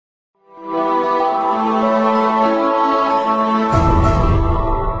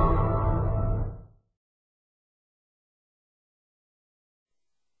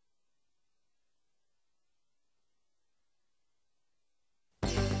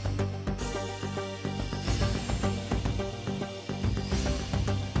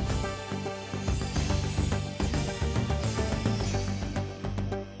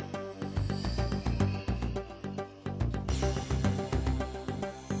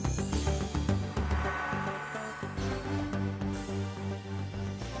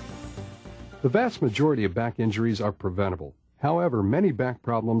The vast majority of back injuries are preventable. However, many back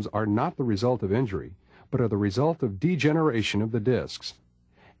problems are not the result of injury, but are the result of degeneration of the discs.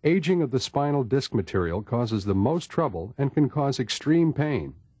 Aging of the spinal disc material causes the most trouble and can cause extreme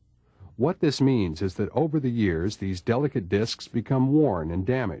pain. What this means is that over the years, these delicate discs become worn and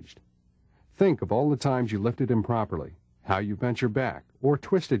damaged. Think of all the times you lifted improperly, how you bent your back or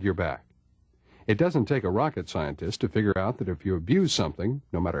twisted your back. It doesn't take a rocket scientist to figure out that if you abuse something,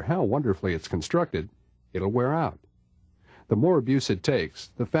 no matter how wonderfully it's constructed, it'll wear out. The more abuse it takes,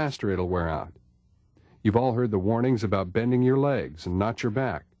 the faster it'll wear out. You've all heard the warnings about bending your legs and not your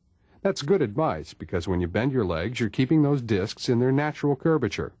back. That's good advice because when you bend your legs, you're keeping those discs in their natural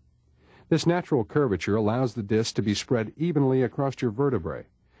curvature. This natural curvature allows the disc to be spread evenly across your vertebrae,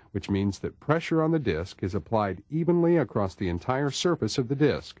 which means that pressure on the disc is applied evenly across the entire surface of the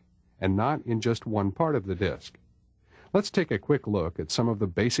disc, and not in just one part of the disc. Let's take a quick look at some of the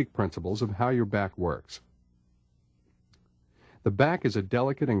basic principles of how your back works. The back is a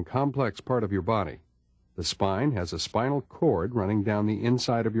delicate and complex part of your body. The spine has a spinal cord running down the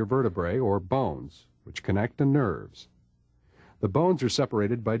inside of your vertebrae, or bones, which connect to nerves. The bones are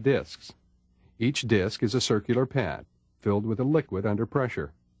separated by discs. Each disc is a circular pad, filled with a liquid under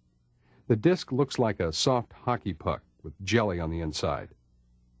pressure. The disc looks like a soft hockey puck with jelly on the inside.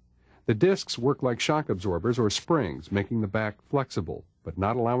 The discs work like shock absorbers or springs, making the back flexible, but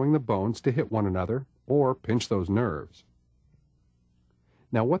not allowing the bones to hit one another or pinch those nerves.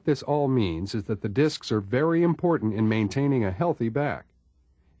 Now, what this all means is that the discs are very important in maintaining a healthy back.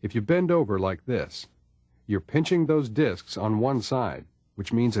 If you bend over like this, you're pinching those discs on one side,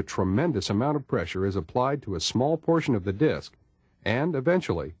 which means a tremendous amount of pressure is applied to a small portion of the disc, and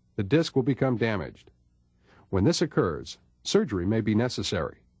eventually, the disc will become damaged. When this occurs, surgery may be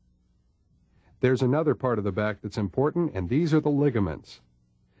necessary. There's another part of the back that's important, and these are the ligaments.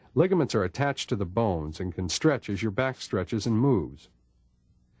 Ligaments are attached to the bones and can stretch as your back stretches and moves.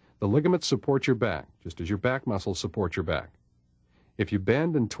 The ligaments support your back, just as your back muscles support your back. If you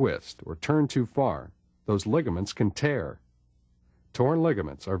bend and twist or turn too far, those ligaments can tear. Torn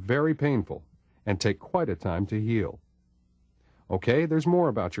ligaments are very painful and take quite a time to heal. Okay, there's more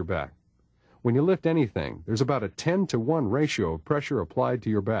about your back. When you lift anything, there's about a 10-to-1 ratio of pressure applied to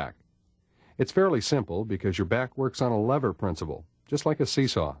your back. It's fairly simple because your back works on a lever principle, just like a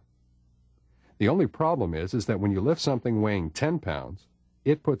seesaw. The only problem is that when you lift something weighing 10 pounds,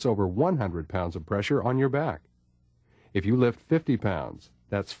 it puts over 100 pounds of pressure on your back. If you lift 50 pounds,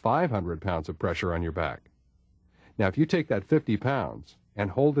 that's 500 pounds of pressure on your back. Now, if you take that 50 pounds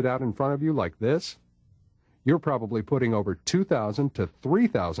and hold it out in front of you like this, you're probably putting over 2,000 to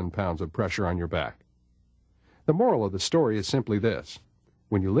 3,000 pounds of pressure on your back. The moral of the story is simply this.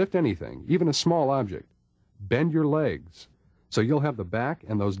 When you lift anything, even a small object, bend your legs so you'll have the back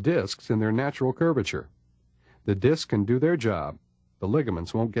and those discs in their natural curvature. The discs can do their job, the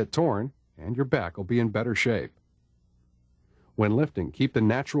ligaments won't get torn, and your back will be in better shape. When lifting, keep the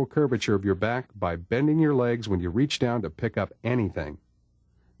natural curvature of your back by bending your legs when you reach down to pick up anything.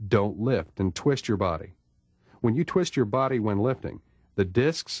 Don't lift and twist your body. When you twist your body when lifting, the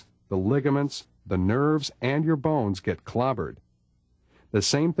discs, the ligaments, the nerves, and your bones get clobbered. The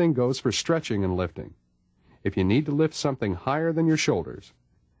same thing goes for stretching and lifting. If you need to lift something higher than your shoulders,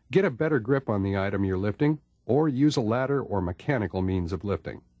 get a better grip on the item you're lifting, or use a ladder or mechanical means of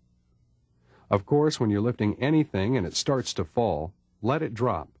lifting. Of course, when you're lifting anything and it starts to fall, let it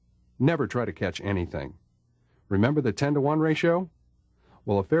drop. Never try to catch anything. Remember the 10-to-1 ratio?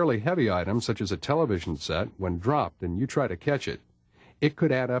 Well, a fairly heavy item, such as a television set, when dropped and you try to catch it, it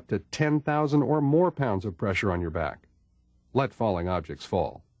could add up to 10,000 or more pounds of pressure on your back. Let falling objects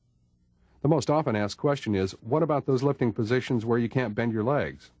fall. The most often asked question is, what about those lifting positions where you can't bend your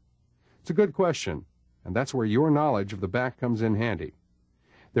legs? It's a good question, and that's where your knowledge of the back comes in handy.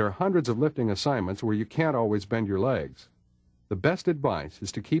 There are hundreds of lifting assignments where you can't always bend your legs. The best advice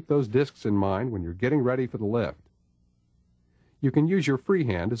is to keep those discs in mind when you're getting ready for the lift. You can use your free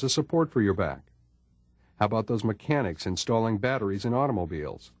hand as a support for your back. How about those mechanics installing batteries in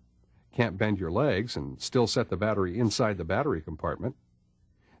automobiles? Can't bend your legs and still set the battery inside the battery compartment.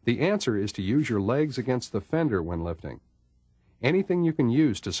 The answer is to use your legs against the fender when lifting. Anything you can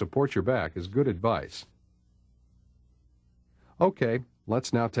use to support your back is good advice. Okay,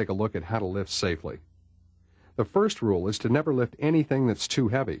 let's now take a look at how to lift safely. The first rule is to never lift anything that's too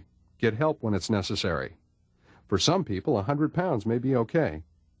heavy. Get help when it's necessary. For some people, 100 pounds may be okay.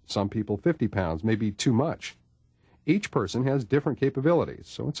 Some people, 50 pounds may be too much. Each person has different capabilities,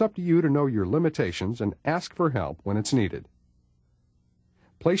 so it's up to you to know your limitations and ask for help when it's needed.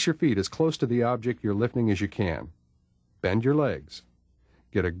 Place your feet as close to the object you're lifting as you can. Bend your legs.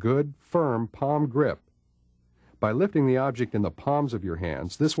 Get a good, firm palm grip. By lifting the object in the palms of your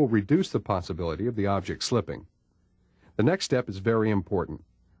hands, this will reduce the possibility of the object slipping. The next step is very important.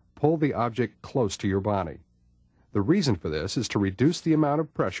 Pull the object close to your body. The reason for this is to reduce the amount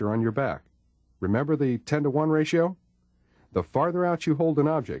of pressure on your back. Remember the 10-to-1 ratio? The farther out you hold an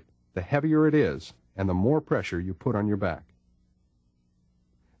object, the heavier it is, and the more pressure you put on your back.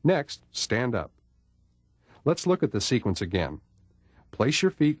 Next, stand up. Let's look at the sequence again. Place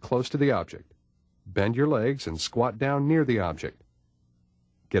your feet close to the object. Bend your legs and squat down near the object.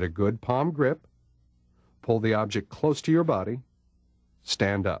 Get a good palm grip. Pull the object close to your body.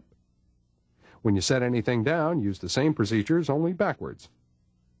 Stand up. When you set anything down, use the same procedures, only backwards.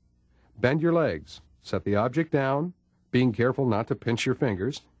 Bend your legs. Set the object down, being careful not to pinch your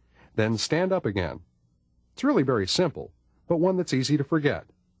fingers. Then stand up again. It's really very simple, but one that's easy to forget.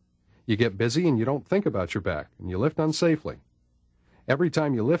 You get busy and you don't think about your back, and you lift unsafely. Every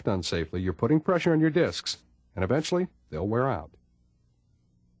time you lift unsafely, you're putting pressure on your discs, and eventually they'll wear out.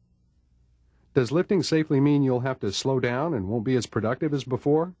 Does lifting safely mean you'll have to slow down and won't be as productive as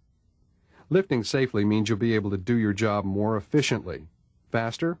before? Lifting safely means you'll be able to do your job more efficiently,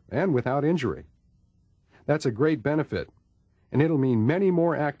 faster, and without injury. That's a great benefit, and it'll mean many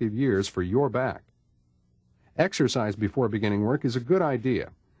more active years for your back. Exercise before beginning work is a good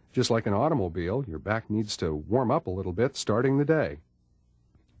idea. Just like an automobile, your back needs to warm up a little bit starting the day.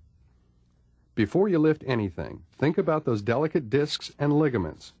 Before you lift anything, think about those delicate discs and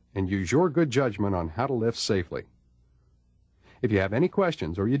ligaments and use your good judgment on how to lift safely. If you have any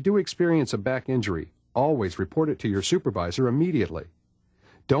questions or you do experience a back injury, always report it to your supervisor immediately.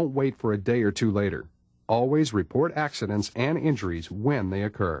 Don't wait for a day or two later. Always report accidents and injuries when they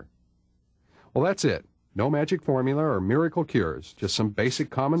occur. Well, that's it. No magic formula or miracle cures, just some basic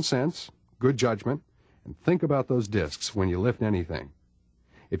common sense, good judgment, and think about those discs when you lift anything.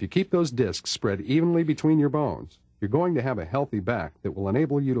 If you keep those discs spread evenly between your bones, you're going to have a healthy back that will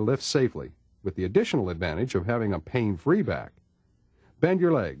enable you to lift safely, with the additional advantage of having a pain-free back. Bend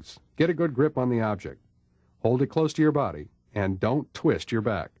your legs, get a good grip on the object, hold it close to your body, and don't twist your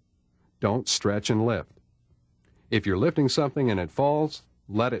back. Don't stretch and lift. If you're lifting something and it falls,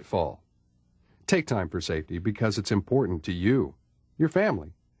 let it fall. Take time for safety because it's important to you, your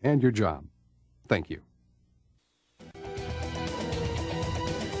family, and your job. Thank you.